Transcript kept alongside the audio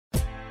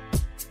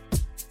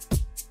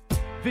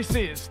This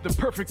is the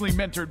Perfectly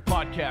Mentored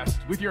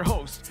Podcast with your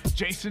host,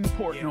 Jason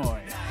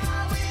Portnoy.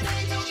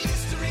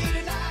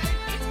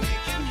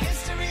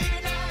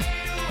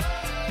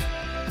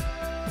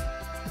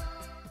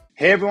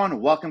 Hey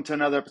everyone, welcome to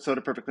another episode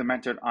of Perfectly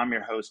Mentored. I'm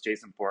your host,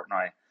 Jason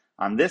Portnoy.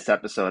 On this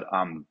episode,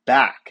 I'm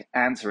back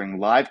answering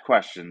live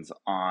questions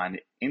on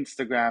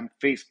Instagram,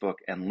 Facebook,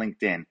 and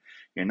LinkedIn.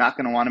 You're not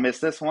going to want to miss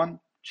this one.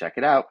 Check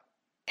it out.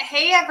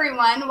 Hey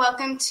everyone,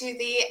 welcome to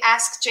the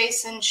Ask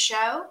Jason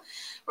show,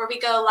 where we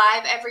go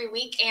live every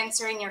week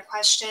answering your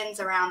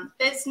questions around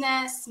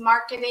business,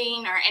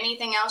 marketing, or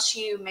anything else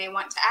you may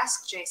want to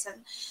ask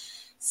Jason.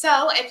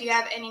 So if you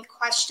have any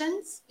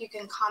questions, you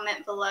can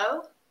comment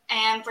below.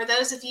 And for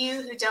those of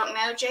you who don't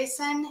know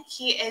Jason,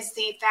 he is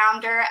the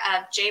founder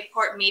of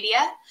JPort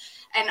Media,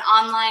 an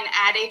online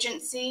ad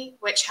agency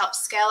which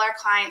helps scale our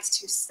clients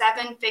to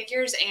 7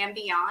 figures and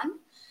beyond.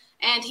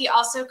 And he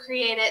also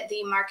created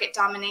the Market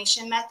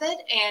Domination Method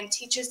and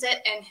teaches it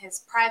in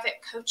his private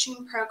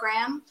coaching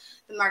program,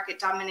 the Market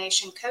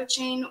Domination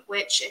Coaching,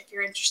 which if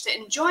you're interested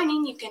in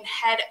joining, you can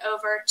head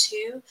over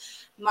to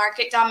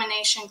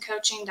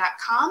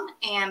marketdominationcoaching.com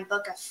and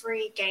book a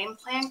free game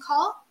plan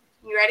call.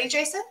 You ready,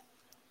 Jason?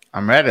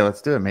 I'm ready.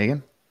 Let's do it,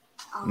 Megan.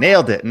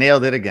 Nailed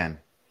it again.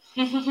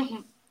 Okay,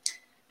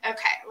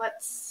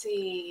 let's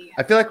see.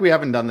 I feel like we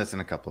haven't done this in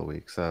a couple of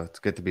weeks, so it's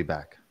good to be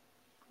back.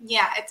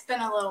 Yeah, it's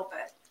been a little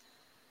bit.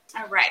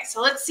 All right,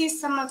 so let's see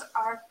some of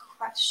our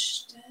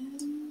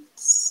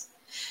questions.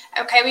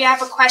 Okay, we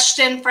have a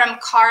question from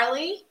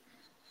Carly.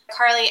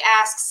 Carly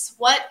asks,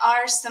 what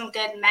are some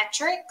good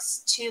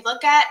metrics to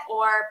look at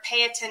or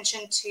pay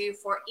attention to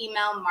for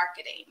email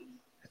marketing?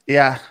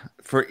 Yeah,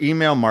 for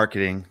email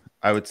marketing,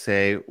 I would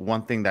say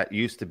one thing that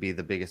used to be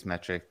the biggest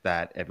metric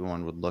that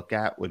everyone would look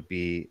at would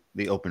be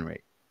the open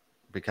rate,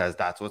 because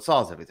that's what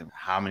solves everything.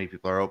 How many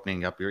people are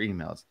opening up your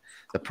emails?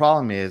 The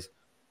problem is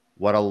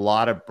what a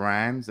lot of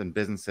brands and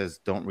businesses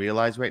don't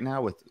realize right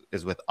now with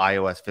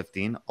iOS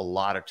 15, a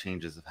lot of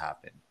changes have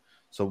happened.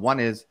 So one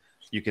is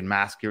you can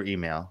mask your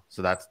email.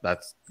 So that's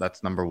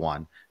number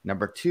one.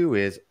 Number two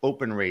is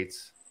open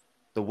rates.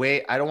 The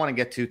way, I don't want to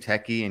get too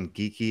techie and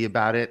geeky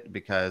about it,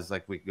 because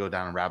like we go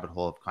down a rabbit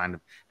hole of kind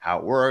of how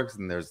it works.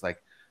 And there's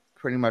like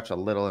pretty much a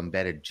little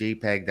embedded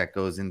JPEG that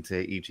goes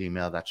into each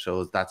email that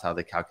shows that's how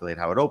they calculate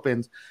how it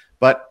opens.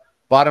 But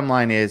bottom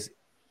line is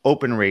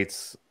open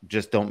rates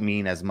just don't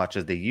mean as much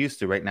as they used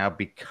to right now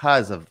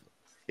because of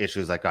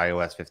issues like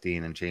iOS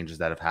 15 and changes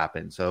that have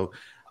happened. So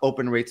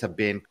open rates have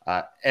been,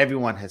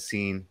 everyone has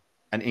seen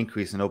an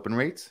increase in open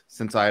rates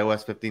since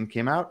iOS 15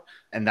 came out.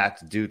 And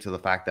that's due to the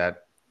fact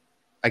that,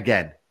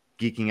 again,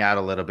 geeking out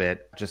a little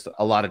bit, just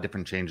a lot of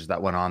different changes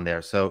that went on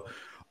there. So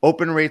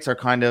open rates are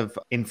kind of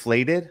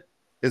inflated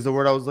is the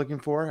word I was looking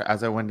for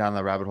as I went down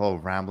the rabbit hole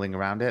of rambling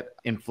around it.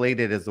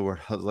 Inflated is the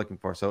word I was looking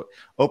for. So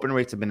open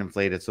rates have been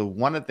inflated. So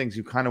one of the things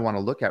you kind of want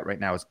to look at right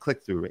now is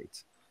click-through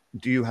rates.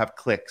 Do you have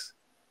clicks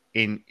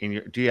do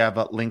you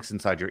have links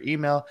inside your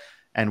email?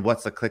 And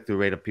what's the click-through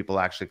rate of people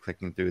actually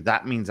clicking through?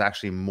 That means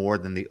actually more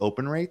than the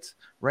open rates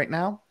right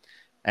now.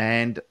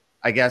 And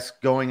I guess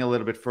going a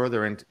little bit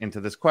further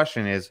into this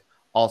question is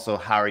also,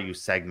 how are you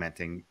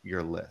segmenting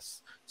your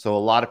lists? So a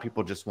lot of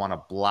people just want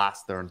to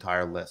blast their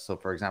entire list. So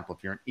for example,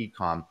 if you're an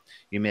e-com,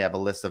 you may have a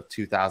list of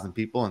 2,000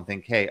 people and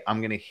think, hey,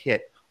 I'm going to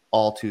hit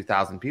all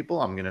 2,000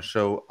 people. I'm going to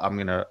show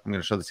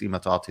this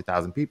email to all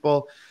 2,000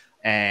 people.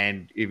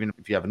 And even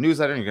if you have a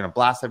newsletter, you're going to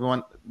blast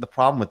everyone. The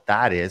problem with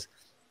that is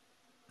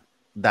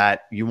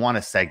that you want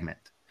to segment.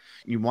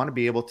 You want to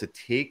be able to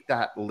take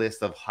that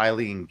list of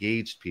highly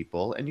engaged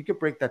people, and you can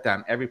break that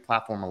down. Every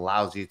platform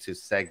allows you to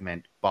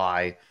segment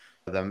by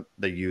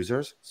the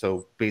users,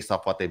 so based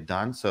off what they've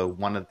done. So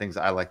one of the things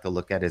I like to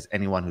look at is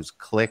anyone who's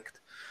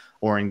clicked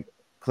or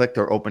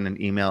opened an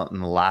email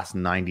in the last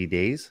 90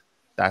 days.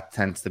 That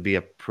tends to be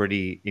a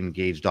pretty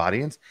engaged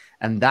audience,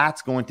 and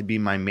that's going to be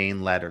my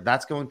main letter.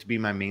 That's going to be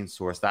my main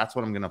source. That's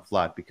what I'm going to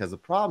flood, because the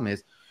problem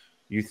is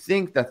you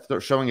think that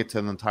showing it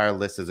to the entire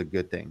list is a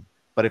good thing,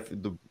 but if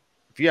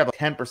you have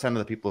 10% of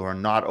the people who are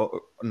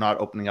not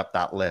opening up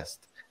that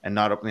list and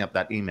not opening up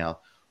that email,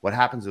 what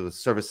happens with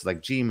services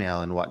like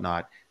Gmail and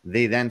whatnot,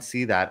 they then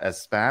see that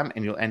as spam,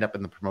 and you'll end up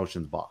in the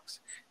promotions box.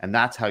 And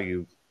that's how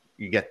you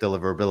get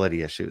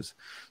deliverability issues.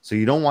 So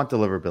you don't want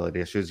deliverability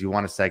issues. You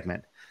want to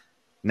segment.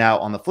 Now,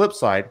 on the flip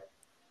side,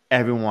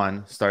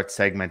 everyone starts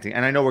segmenting.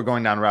 And I know we're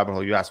going down a rabbit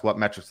hole. You asked what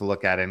metrics to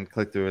look at, and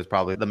click-through is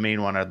probably the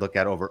main one I'd look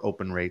at over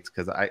open rates,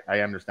 because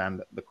I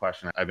understand the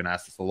question. I've been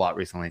asked this a lot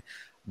recently.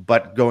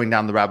 But going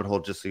down the rabbit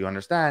hole, just so you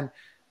understand,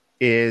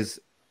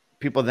 is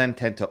people then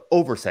tend to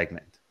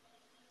over-segment.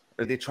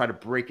 Or they try to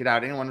break it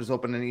out. Anyone who's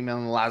opened an email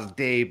in the last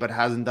day but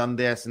hasn't done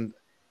this, and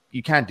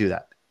you can't do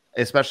that.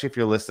 Especially if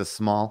your list is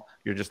small,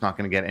 you're just not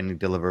going to get any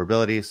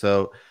deliverability.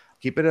 So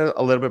keep it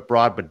a little bit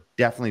broad, but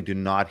definitely do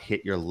not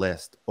hit your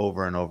list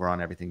over and over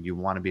on everything. You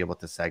want to be able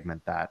to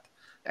segment that.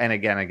 And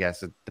again, I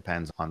guess it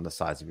depends on the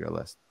size of your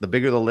list. The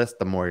bigger the list,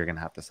 the more you're going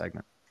to have to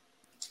segment.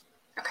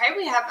 Okay,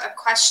 we have a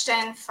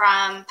question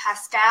from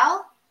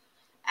Pascal.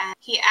 And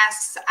he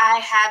asks, I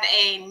have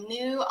a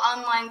new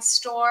online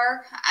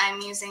store.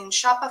 I'm using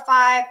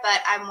Shopify,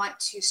 but I want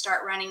to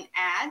start running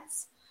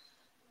ads.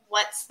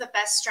 What's the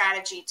best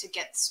strategy to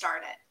get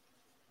started?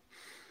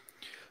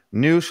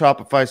 New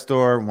Shopify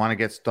store, want to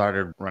get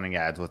started running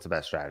ads. What's the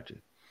best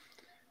strategy?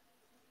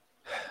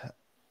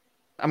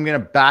 I'm going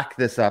to back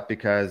this up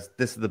because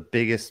this is the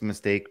biggest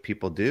mistake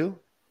people do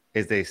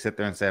is they sit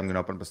there and say, I'm going to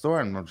open up a store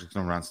and I'm just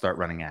going to start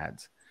running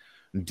ads.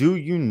 Do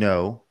you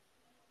know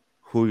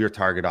who your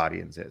target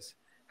audience is?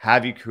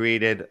 Have you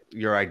created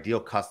your ideal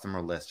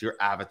customer list, your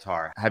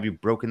avatar? Have you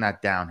broken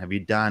that down? Have you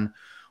done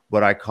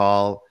what I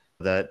call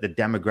the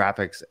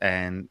demographics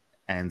and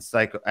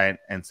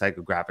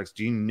psychographics?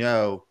 Do you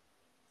know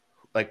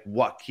like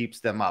what keeps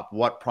them up?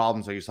 What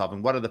problems are you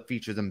solving? What are the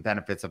features and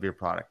benefits of your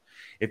product?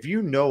 If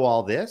you know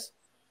all this,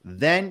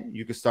 then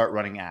you can start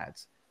running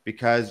ads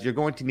because you're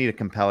going to need a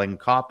compelling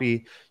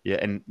copy. Yeah,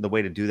 and the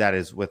way to do that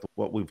is with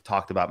what we've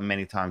talked about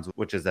many times,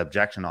 which is the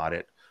objection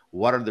audit.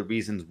 What are the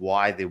reasons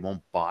why they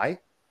won't buy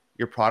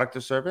your product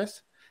or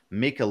service?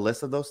 Make a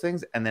list of those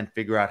things and then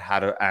figure out how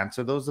to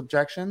answer those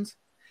objections.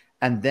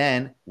 And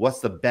then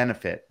what's the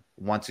benefit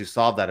once you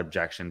solve that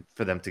objection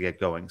for them to get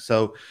going?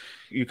 So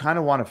you kind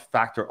of want to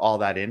factor all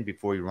that in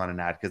before you run an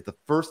ad, because the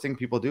first thing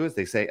people do is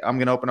they say, I'm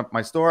going to open up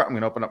my store. I'm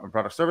going to open up my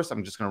product service.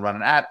 I'm just going to run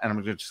an ad and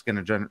I'm just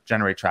going to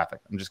generate traffic.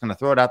 I'm just going to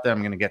throw it out there.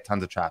 I'm going to get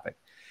tons of traffic.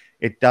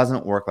 It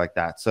doesn't work like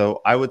that.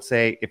 So I would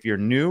say if you're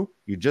new,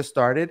 you just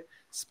started,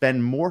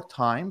 spend more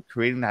time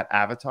creating that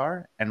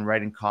avatar and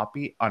writing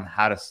copy on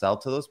how to sell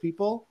to those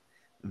people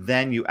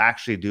than you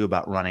actually do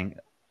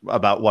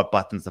about what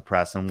buttons to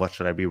press and what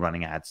should I be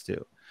running ads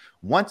to.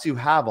 Once you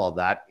have all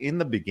that in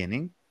the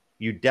beginning,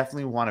 you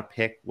definitely want to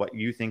pick what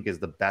you think is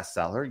the best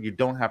seller. You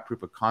don't have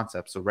proof of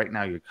concept. So right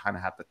now you kind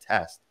of have to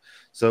test.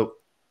 So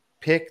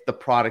pick the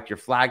product, your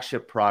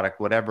flagship product,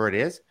 whatever it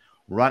is,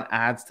 run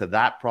ads to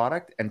that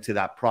product and to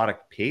that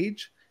product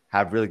page,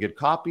 have really good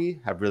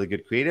copy, have really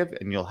good creative,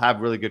 and you'll have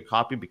really good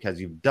copy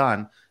because you've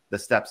done the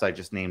steps I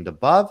just named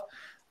above,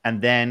 and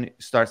then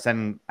start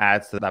sending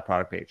ads to that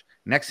product page.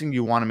 Next thing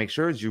you want to make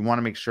sure is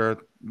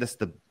this is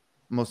the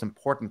most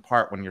important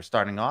part when you're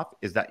starting off,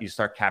 is that you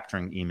start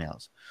capturing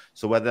emails.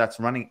 So whether that's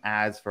running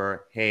ads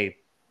for, hey,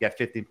 get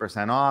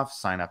 15% off,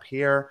 sign up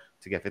here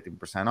to get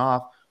 15%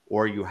 off,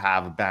 or you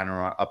have a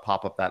banner, a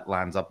pop-up that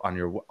lands up on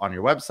your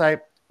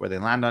website where they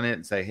land on it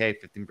and say, hey,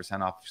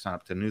 15% off if you sign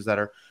up to a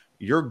newsletter.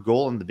 Your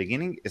goal in the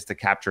beginning is to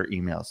capture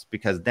emails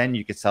because then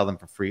you can sell them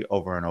for free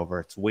over and over.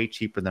 It's way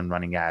cheaper than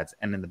running ads.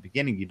 And in the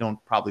beginning, you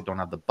probably don't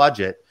have the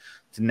budget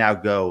to now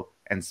go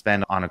and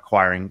spend on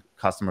acquiring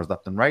customers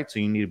left and right. So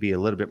you need to be a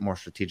little bit more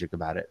strategic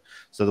about it.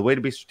 So the way to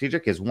be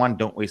strategic is 1,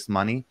 don't waste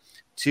money.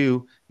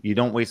 2, you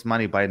don't waste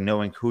money by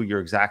knowing who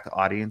your exact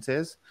audience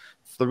is.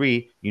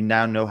 3, you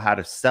now know how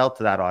to sell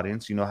to that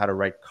audience. You know how to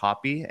write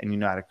copy and you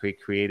know how to create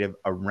creative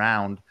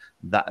around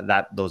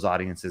those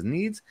audiences'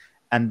 needs.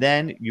 And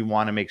then you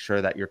want to make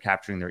sure that you're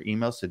capturing their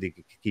emails so that you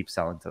can keep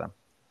selling to them,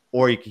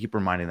 or you can keep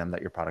reminding them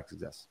that your product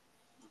exists.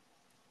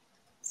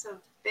 So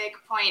big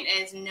point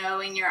is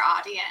knowing your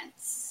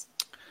audience.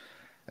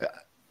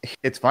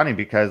 It's funny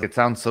because it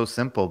sounds so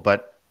simple,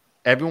 but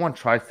everyone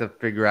tries to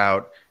figure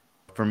out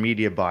for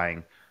media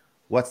buying,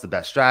 what's the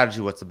best strategy,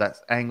 what's the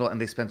best angle,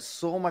 and they spend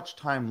so much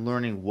time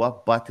learning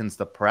what buttons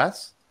to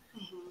press.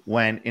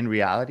 When in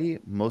reality,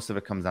 most of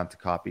it comes down to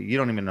copy. You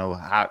don't even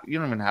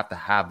have to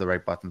have the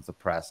right buttons to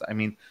press. I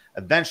mean,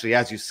 eventually,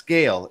 as you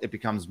scale, it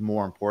becomes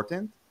more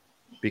important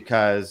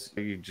because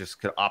you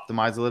just could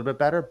optimize a little bit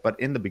better. But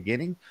in the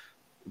beginning,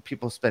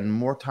 people spend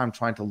more time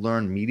trying to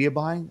learn media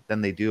buying than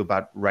they do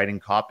about writing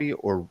copy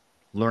or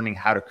learning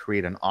how to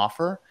create an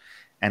offer.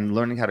 And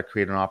learning how to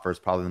create an offer is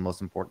probably the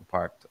most important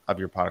part of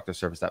your product or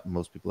service that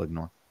most people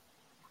ignore.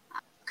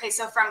 Okay,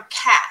 so from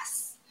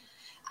Cass.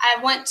 I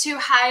want to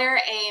hire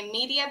a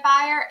media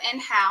buyer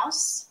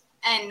in-house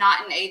and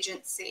not an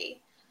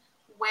agency.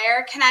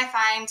 Where can I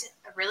find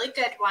a really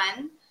good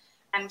one?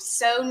 I'm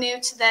so new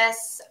to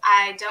this,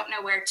 I don't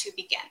know where to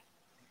begin.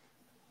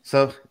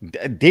 So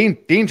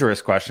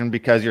dangerous question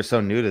because you're so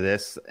new to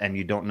this and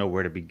you don't know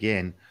where to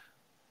begin.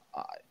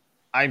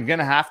 I'm going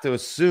to have to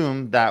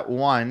assume that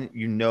 1,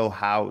 you know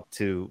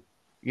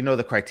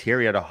the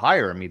criteria to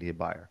hire a media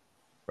buyer,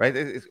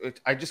 right?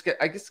 I just get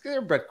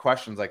read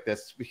questions like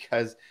this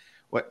because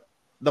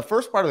the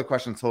first part of the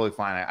question is totally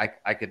fine.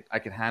 I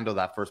could handle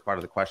that first part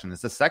of the question.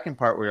 It's the second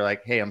part where you're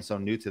like, hey, I'm so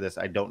new to this.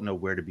 I don't know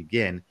where to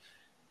begin.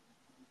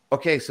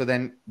 Okay, so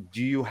then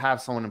do you have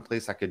someone in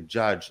place that could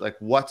judge, like,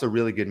 what's a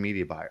really good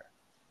media buyer?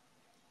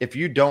 If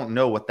you don't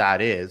know what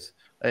that is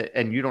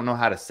and you don't know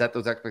how to set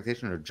those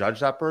expectations or judge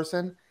that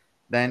person,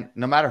 then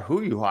no matter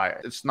who you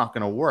hire, it's not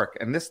going to work.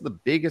 And this is the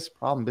biggest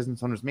problem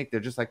business owners make. They're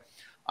just like,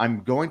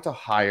 I'm going to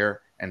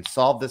hire and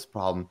solve this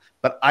problem,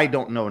 but I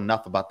don't know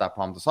enough about that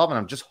problem to solve it.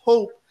 I'm just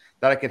hope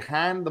that I could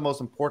hand the most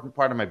important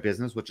part of my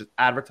business, which is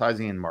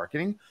advertising and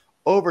marketing,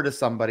 over to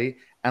somebody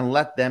and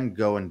let them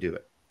go and do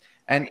it.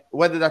 And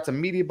whether that's a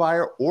media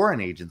buyer or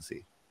an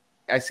agency,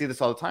 I see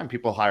this all the time.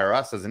 People hire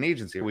us as an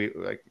agency. We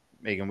like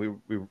Megan,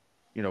 we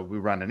we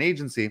run an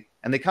agency,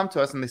 and they come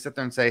to us and they sit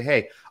there and say,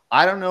 hey,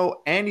 I don't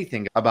know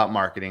anything about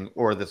marketing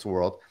or this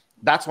world.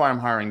 That's why I'm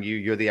hiring you.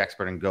 You're the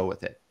expert, and go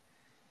with it.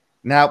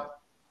 Now,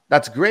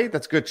 that's great.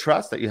 That's good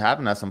trust that you have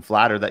in us. I'm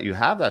flattered that you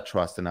have that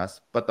trust in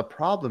us. But the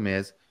problem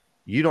is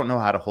you don't know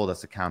how to hold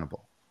us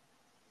accountable.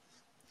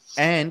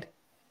 And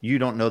you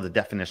don't know the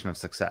definition of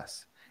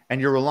success.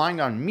 And you're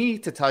relying on me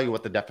to tell you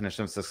what the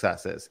definition of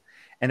success is.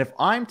 And if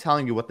I'm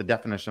telling you what the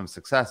definition of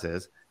success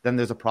is, then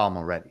there's a problem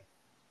already,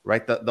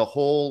 right? The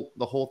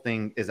whole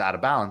thing is out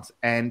of balance.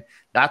 And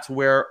that's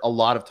where a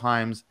lot of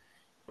times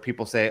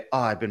people say, oh,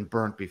 I've been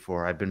burnt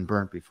before.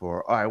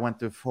 Oh, I went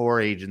through 4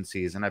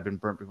 agencies and I've been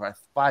burnt before. I have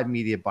 5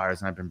 media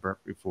buyers and I've been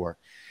burnt before.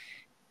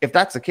 If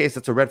that's the case,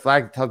 that's a red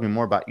flag. It tells me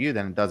more about you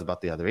than it does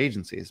about the other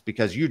agencies,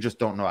 because you just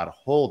don't know how to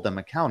hold them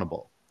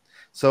accountable.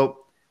 So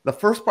the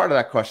first part of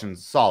that question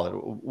is solid.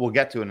 We'll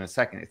get to it in a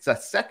second. It's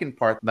that second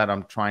part that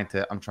I'm trying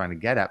to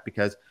get at,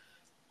 because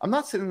I'm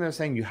not sitting there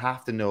saying you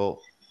have to know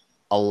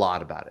a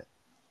lot about it,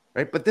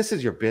 right? But this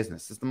is your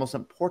business. It's the most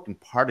important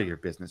part of your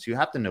business. You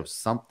have to know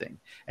something,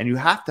 and you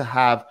have to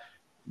have,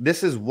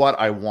 this is what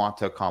I want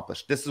to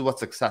accomplish. This is what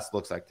success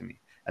looks like to me.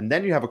 And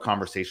then you have a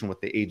conversation with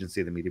the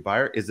agency, the media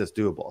buyer. Is this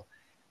doable?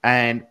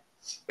 And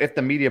if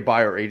the media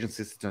buyer or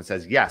agency system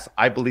says, yes,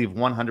 I believe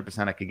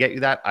 100% I could get you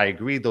that. I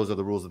agree. Those are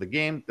the rules of the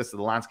game. This is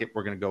the landscape.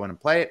 We're going to go in and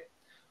play it.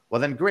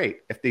 Well, then great.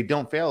 If they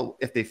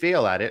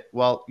fail at it,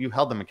 well, you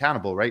held them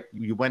accountable, right?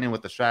 You went in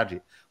with the strategy.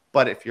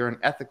 But if you're an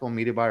ethical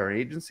media buyer or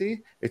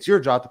agency, it's your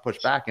job to push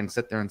back and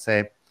sit there and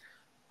say,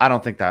 I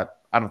don't think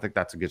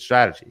that's a good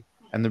strategy.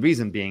 And the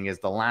reason being is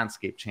the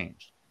landscape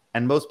changed.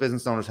 And most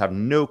business owners have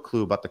no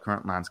clue about the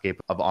current landscape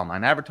of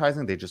online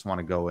advertising. They just want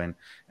to go in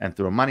and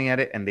throw money at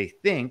it. And they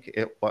think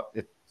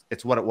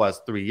it's what it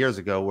was 3 years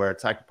ago, where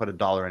it's I could put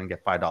 $1 in and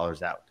get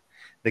 $5 out.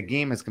 The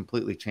game has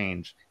completely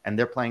changed, and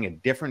they're playing a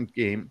different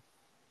game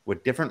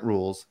with different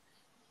rules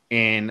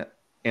in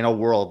a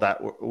world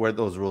where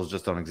those rules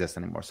just don't exist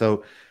anymore.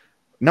 So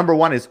number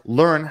one is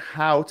learn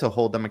how to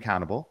hold them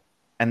accountable.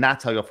 And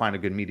that's how you'll find a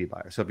good media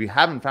buyer. So if you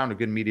haven't found a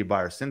good media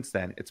buyer since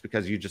then, it's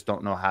because you just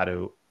don't know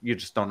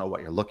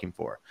what you're looking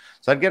for.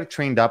 So I'd get it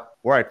trained up,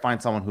 or I'd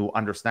find someone who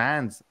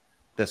understands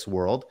this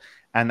world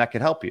and that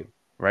could help you,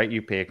 right?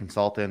 You pay a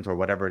consultant or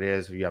whatever it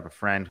is, or you have a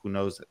friend who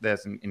knows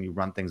this and you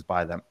run things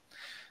by them.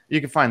 You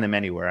can find them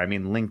anywhere. I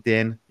mean,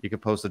 LinkedIn, you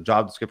could post a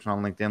job description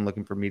on LinkedIn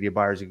looking for media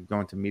buyers. You could go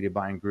into media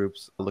buying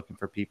groups looking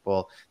for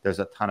people. There's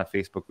a ton of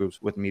Facebook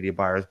groups with media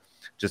buyers.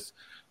 Just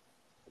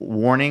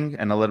warning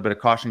and a little bit of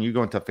caution. You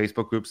go into a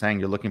Facebook group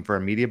saying you're looking for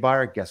a media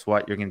buyer, guess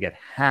what? You're going to get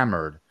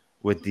hammered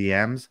with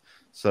DMs.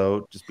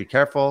 So just be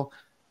careful.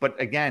 But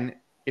again,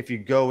 if you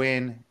go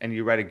in and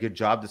you write a good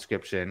job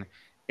description,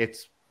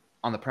 it's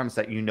on the premise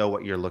that you know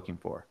what you're looking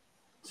for.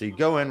 So you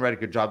go in, write a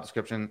good job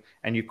description,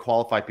 and you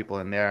qualify people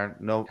in there.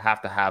 No,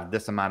 have to have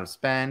this amount of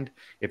spend.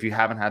 If you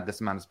haven't had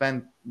this amount of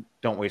spend,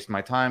 don't waste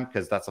my time,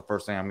 because that's the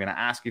first thing I'm going to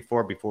ask you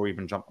for before we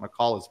even jump on a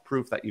call, is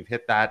proof that you've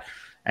hit that.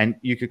 And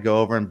you could go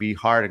over and be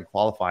hard and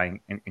qualifying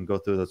and go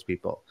through those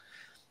people.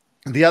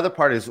 The other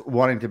part is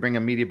wanting to bring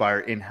a media buyer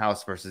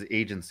in-house versus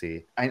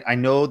agency. I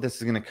know this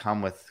is going to come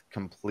with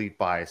complete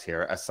bias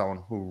here as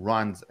someone who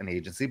runs an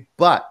agency,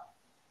 but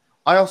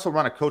I also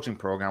run a coaching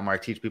program where I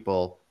teach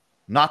people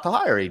not to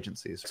hire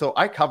agencies. So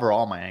I cover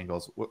all my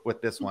angles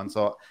with this one.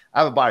 So I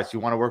have a bias. You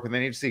want to work with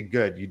an agency?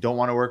 Good. You don't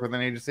want to work with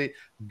an agency?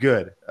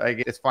 Good.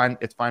 It's fine.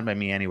 It's fine by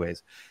me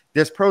anyways.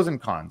 There's pros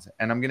and cons,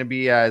 and I'm going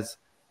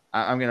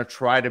to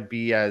try to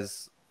be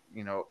as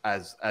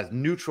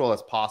neutral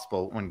as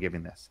possible when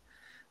giving this.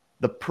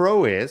 The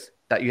pro is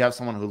that you have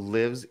someone who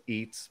lives,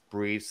 eats,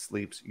 breathes,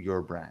 sleeps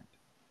your brand.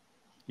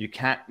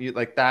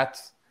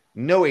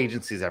 No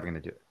agency is ever going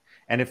to do it.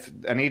 And if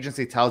an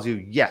agency tells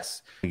you,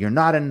 yes, you're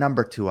not a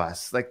number to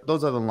us, like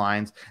those are the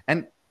lines.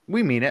 And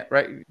we mean it,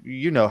 right?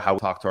 You know how we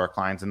talk to our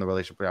clients and the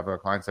relationship we have with our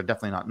clients. They're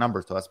definitely not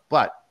numbers to us,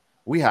 but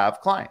we have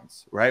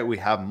clients, right? We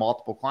have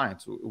multiple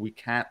clients. We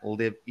can't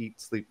live,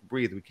 eat, sleep,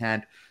 breathe. We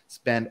can't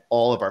spend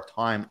all of our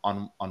time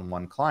on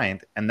one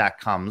client. And that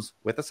comes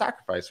with a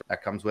sacrifice.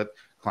 That comes with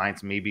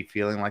clients maybe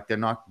feeling like they're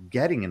not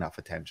getting enough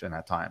attention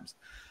at times.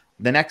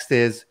 The next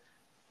is,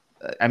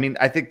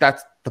 I think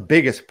that's the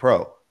biggest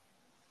pro.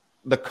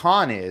 The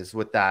con is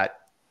that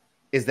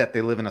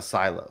they live in a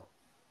silo,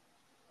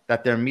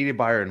 that they're a media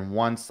buyer in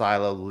one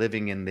silo,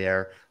 living in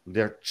there.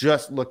 They're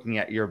just looking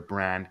at your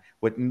brand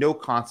with no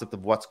concept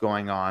of what's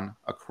going on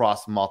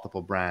across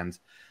multiple brands.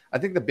 I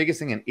think the biggest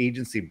thing an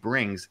agency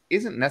brings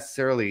isn't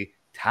necessarily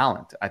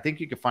talent. I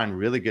think you can find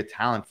really good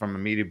talent from a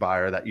media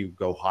buyer that you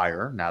go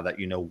hire now that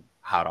you know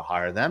how to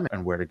hire them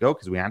and where to go,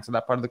 because we answered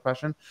that part of the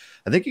question.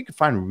 I think you can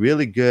find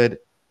really good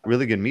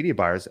media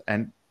buyers.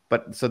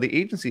 But so the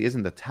agency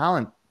isn't the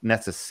talent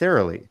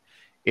necessarily.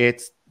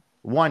 It's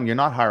one, you're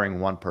not hiring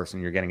one person,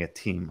 you're getting a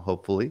team.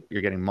 Hopefully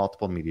you're getting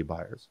multiple media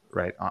buyers,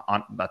 right?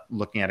 On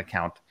looking at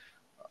account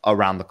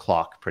around the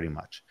clock pretty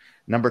much.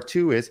 Number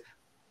two is,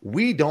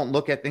 we don't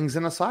look at things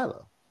in a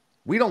silo.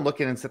 We don't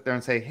look at it and sit there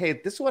and say,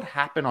 hey, this is what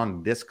happened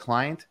on this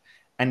client,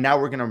 and now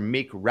we're going to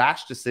make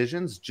rash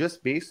decisions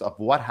just based off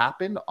what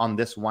happened on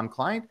this one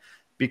client.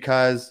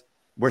 because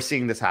we're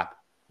seeing this happen.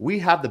 We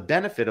have the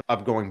benefit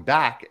of going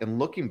back and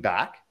looking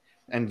back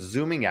and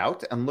zooming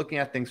out and looking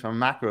at things from a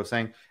macro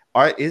saying,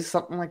 is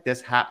something like this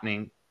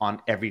happening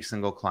on every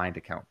single client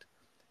account?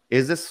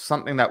 Is this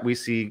something that we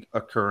see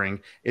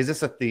occurring? Is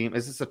this a theme?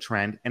 Is this a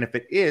trend? And if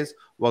it is,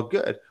 well,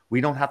 good. We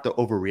don't have to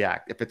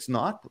overreact. If it's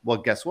not, well,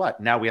 guess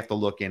what? Now we have to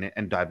look in it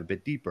and dive a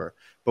bit deeper.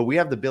 But we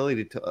have the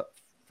ability to,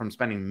 from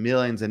spending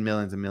millions and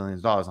millions and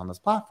millions of dollars on this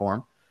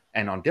platform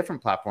and on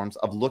different platforms,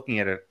 of looking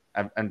at it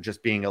and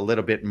just being a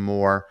little bit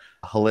more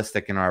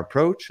holistic in our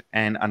approach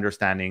and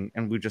understanding.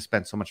 And we just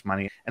spent so much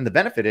money. And the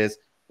benefit is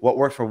what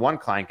works for one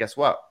client, guess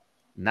what?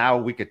 Now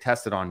we could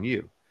test it on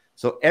you.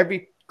 So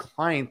every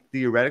client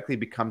theoretically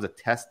becomes a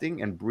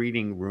testing and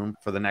breeding room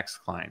for the next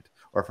client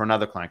or for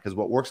another client. Because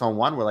what works on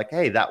one, we're like,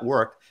 hey, that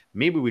worked.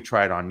 Maybe we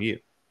try it on you.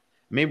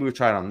 Maybe we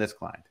try it on this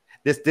client.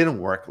 This didn't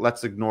work.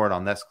 Let's ignore it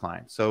on this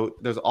client. So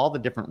there's all the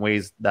different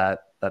ways that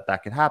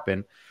could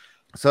happen.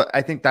 So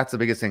I think that's the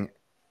biggest thing.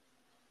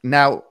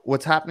 Now,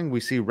 what's happening we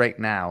see right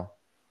now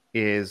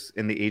is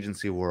in the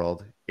agency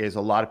world is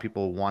a lot of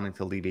people wanting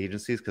to leave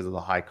agencies because of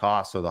the high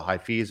costs or the high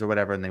fees or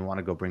whatever, and they want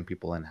to go bring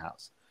people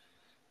in-house.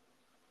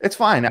 It's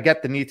fine. I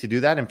get the need to do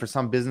that. And for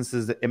some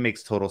businesses, it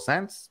makes total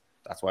sense.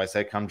 That's why I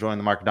say, come join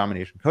the Market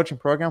Domination Coaching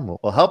Program.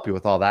 We'll help you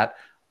with all that.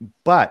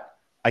 But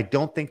I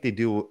don't think they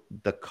do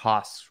the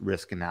cost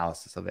risk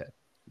analysis of it.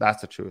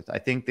 That's the truth. I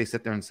think they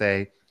sit there and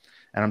say,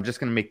 and I'm just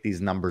going to make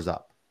these numbers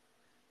up.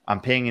 I'm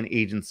paying an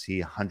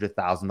agency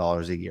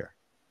 $100,000 a year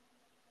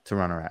to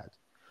run our ads.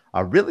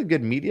 A really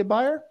good media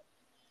buyer,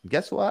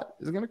 guess what?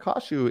 Is going to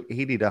cost you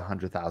 $80,000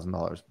 to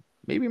 $100,000,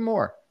 maybe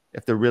more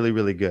if they're really,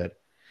 really good.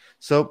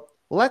 So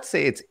let's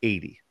say it's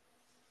 80.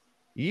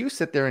 You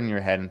sit there in your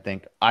head and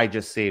think, I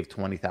just saved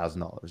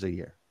 $20,000 a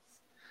year.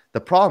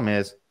 The problem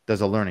is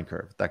there's a learning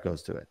curve that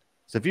goes to it.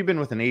 So if you've been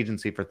with an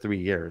agency for 3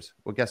 years,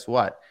 well, guess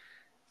what?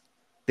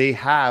 They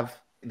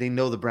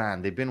know the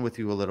brand. They've been with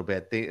you a little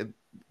bit.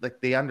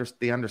 They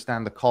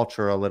understand the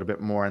culture a little bit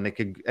more,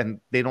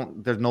 and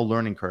there's no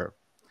learning curve.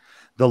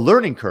 The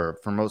learning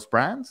curve for most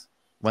brands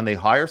when they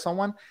hire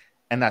someone,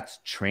 and that's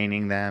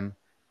training them,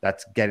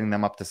 that's getting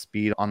them up to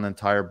speed on the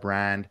entire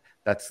brand,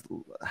 that's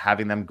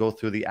having them go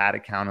through the ad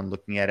account and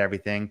looking at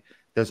everything.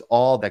 There's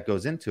all that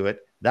goes into it.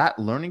 That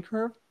learning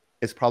curve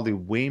is probably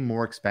way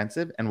more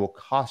expensive and will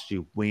cost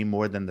you way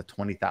more than the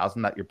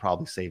 $20,000 that you're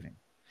probably saving.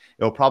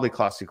 It will probably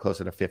cost you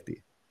closer to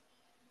 $50,000.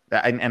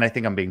 And I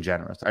think I'm being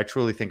generous. I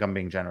truly think I'm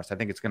being generous. I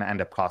think it's going to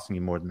end up costing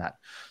you more than that.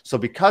 So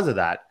because of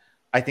that,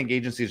 I think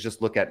agencies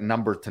just look at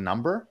number to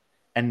number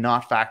and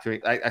not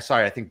factoring.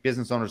 I think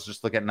business owners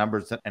just look at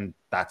numbers and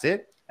that's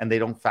it. And they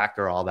don't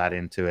factor all that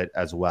into it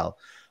as well.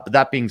 But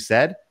that being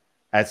said,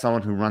 as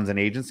someone who runs an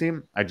agency,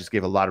 I just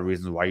gave a lot of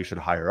reasons why you should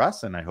hire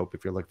us. And I hope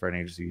if you're looking for an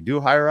agency, you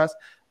do hire us.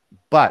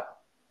 But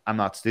I'm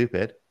not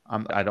stupid.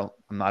 I'm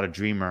not a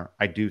dreamer.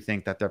 I do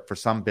think that for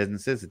some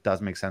businesses, it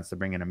does make sense to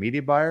bring in a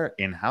media buyer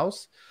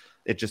in-house.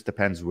 It just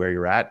depends where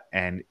you're at.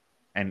 And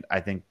I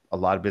think a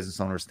lot of business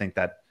owners think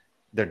that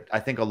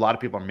I think a lot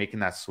of people are making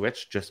that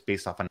switch just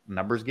based off a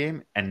numbers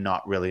game and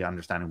not really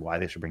understanding why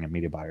they should bring a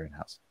media buyer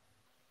in-house.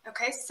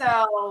 Okay,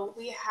 so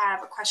we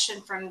have a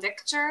question from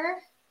Victor.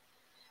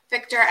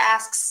 Victor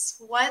asks,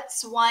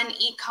 what's one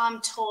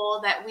e-com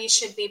tool that we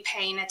should be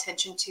paying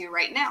attention to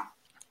right now?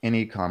 In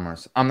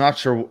e-commerce, I'm not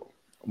sure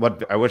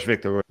what I wish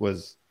Victor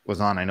was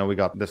on. I know we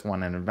got this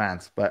one in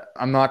advance, but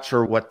I'm not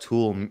sure what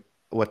tool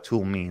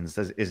means.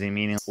 Is he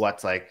meaning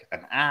what's like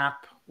an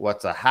app?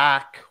 What's a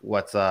hack?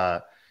 What's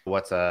a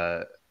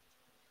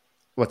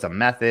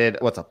method?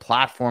 What's a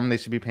platform they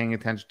should be paying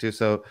attention to?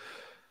 So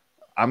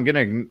I'm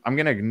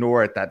gonna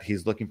ignore it that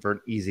he's looking for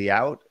an easy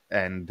out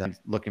and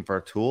looking for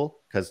a tool,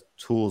 because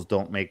tools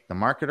don't make the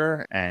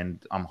marketer.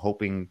 And I'm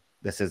hoping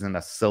this isn't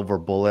a silver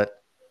bullet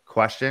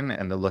question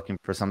and they're looking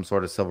for some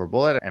sort of silver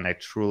bullet. And I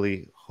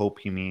truly hope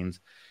he means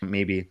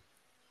maybe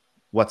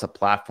what's a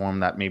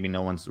platform that maybe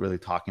no one's really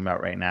talking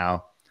about right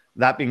now.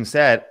 That being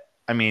said,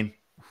 I mean,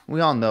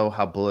 we all know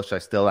how bullish I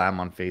still am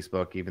on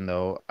Facebook, even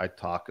though I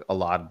talk a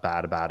lot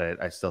bad about it.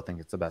 I still think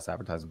it's the best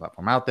advertising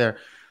platform out there.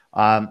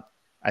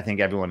 I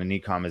think everyone in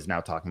e-com is now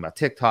talking about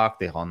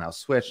TikTok. They all now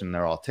switch and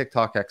they're all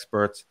TikTok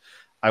experts.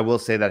 I will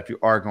say that if you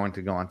are going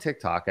to go on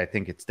TikTok, I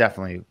think it's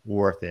definitely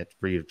worth it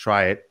for you to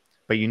try it,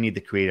 but you need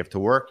the creative to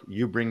work.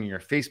 You bringing your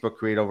Facebook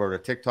creative over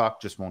to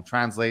TikTok just won't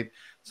translate.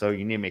 So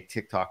you need to make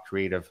TikTok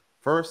creative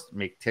first,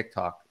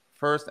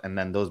 and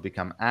then those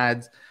become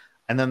ads.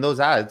 And then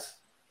those ads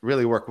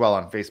really work well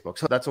on Facebook.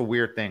 So that's a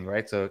weird thing,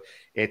 right? So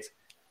it's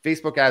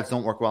Facebook ads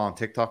don't work well on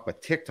TikTok,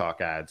 but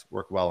TikTok ads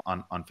work well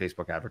on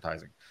Facebook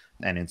advertising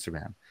and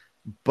Instagram.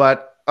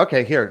 But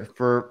okay, here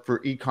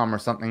for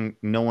e-commerce, something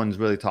no one's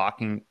really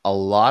talking a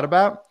lot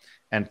about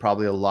and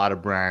probably a lot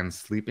of brands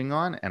sleeping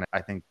on, and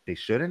I think they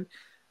shouldn't,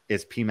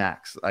 is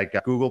PMax, like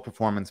Google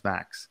Performance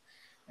Max.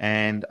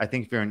 And I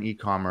think if you're in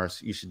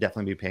e-commerce, you should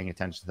definitely be paying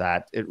attention to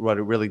that. What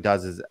it really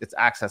does is it's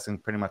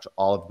accessing pretty much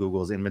all of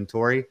Google's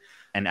inventory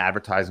and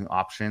advertising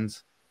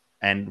options.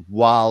 And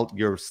while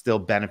you're still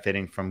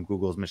benefiting from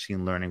Google's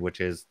machine learning,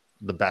 which is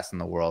the best in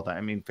the world. I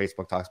mean,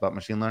 Facebook talks about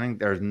machine learning.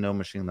 There's no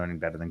machine learning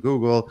better than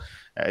Google.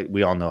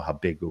 We all know how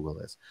big Google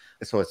is.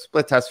 So it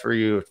split tests for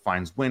you. It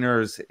finds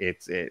winners.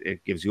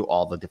 It gives you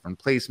all the different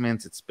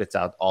placements. It spits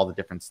out all the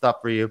different stuff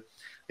for you.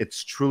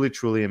 It's truly,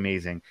 truly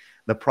amazing.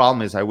 The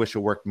problem is I wish it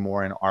worked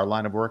more in our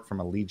line of work from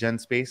a lead gen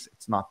space.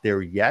 It's not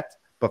there yet,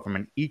 but from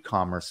an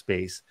e-commerce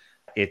space,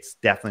 it's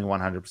definitely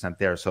 100%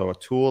 there. So a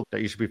tool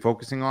that you should be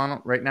focusing on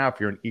right now, if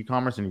you're in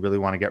e-commerce and you really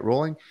want to get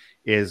rolling,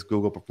 is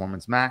Google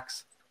Performance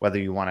Max. Whether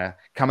you want to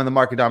come in the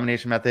market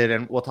domination method,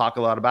 and we'll talk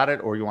a lot about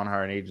it, or you want to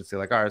hire an agency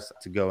like ours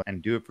to go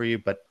and do it for you.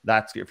 But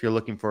that's, if you're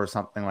looking for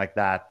something like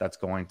that, that's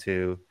going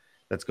to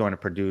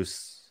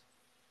produce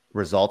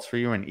results for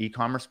you in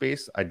e-commerce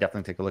space, I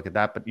definitely take a look at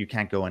that. But you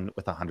can't go in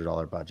with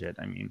 $100 budget.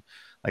 I mean,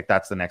 like,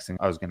 that's the next thing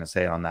I was going to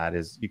say on that,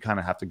 is you kind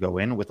of have to go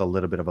in with a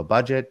little bit of a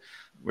budget.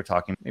 We're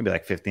talking maybe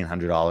like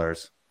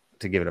 $1,500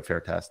 to give it a fair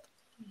test.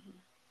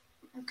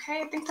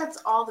 Okay, I think that's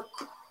all the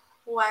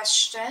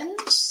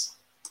questions.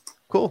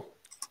 Cool.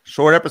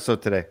 Short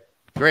episode today.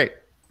 Great.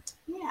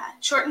 Yeah,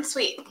 short and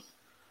sweet.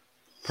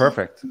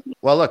 Perfect.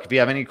 Well, look, if you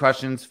have any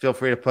questions, feel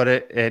free to put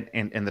it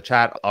in the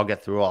chat. I'll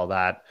get through all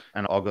that,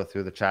 and I'll go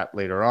through the chat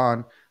later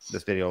on.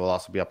 This video will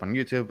also be up on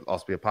YouTube,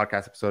 also be a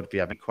podcast episode. If you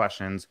have any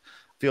questions,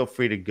 feel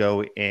free to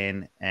go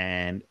in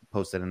and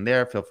post it in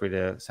there. Feel free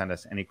to send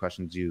us any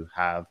questions you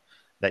have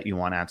that you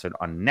want answered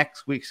on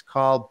next week's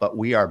call. But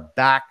we are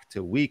back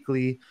to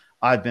weekly.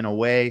 I've been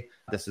away.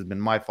 This has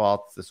been my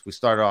fault. We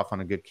started off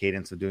on a good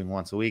cadence of doing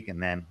once a week,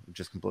 and then we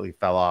just completely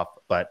fell off.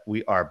 But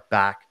we are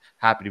back.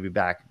 Happy to be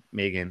back.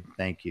 Megan,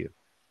 thank you.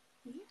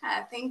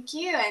 Yeah, thank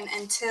you. And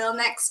until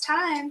next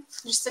time,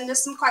 just send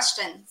us some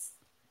questions.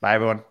 Bye,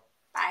 everyone.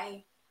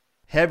 Bye.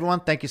 Hey,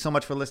 everyone. Thank you so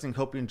much for listening.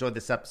 Hope you enjoyed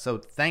this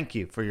episode. Thank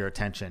you for your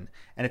attention.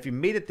 And if you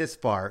made it this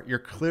far, you're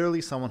clearly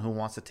someone who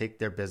wants to take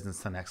their business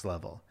to the next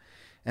level.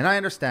 And I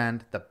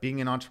understand that being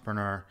an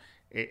entrepreneur,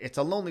 it's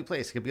a lonely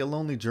place. It could be a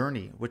lonely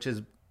journey, which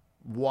is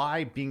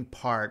why being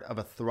part of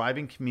a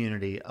thriving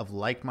community of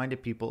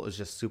like-minded people is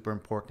just super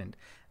important,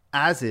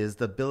 as is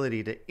the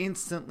ability to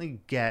instantly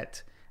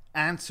get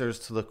answers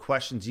to the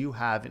questions you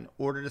have in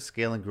order to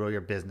scale and grow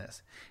your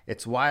business.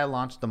 It's why I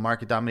launched the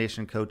Market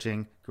Domination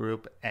Coaching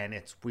Group, and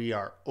we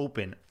are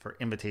open for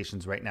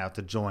invitations right now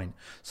to join.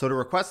 So to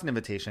request an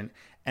invitation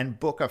and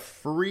book a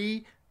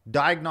free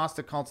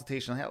diagnostic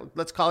consultation,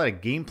 let's call it a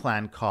game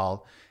plan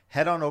call,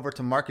 head on over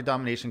to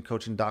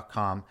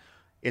marketdominationcoaching.com.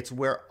 It's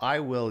where I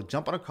will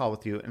jump on a call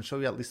with you and show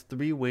you at least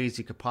 3 ways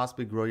you could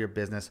possibly grow your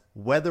business,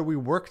 whether we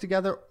work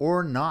together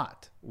or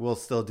not. We'll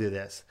still do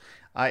this.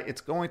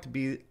 It's going to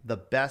be the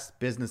best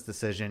business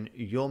decision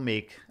you'll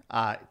make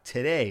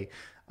today.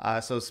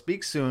 So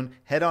speak soon.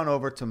 Head on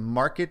over to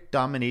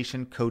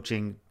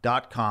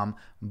marketdominationcoaching.com,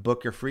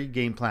 book your free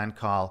game plan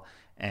call,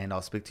 and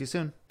I'll speak to you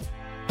soon.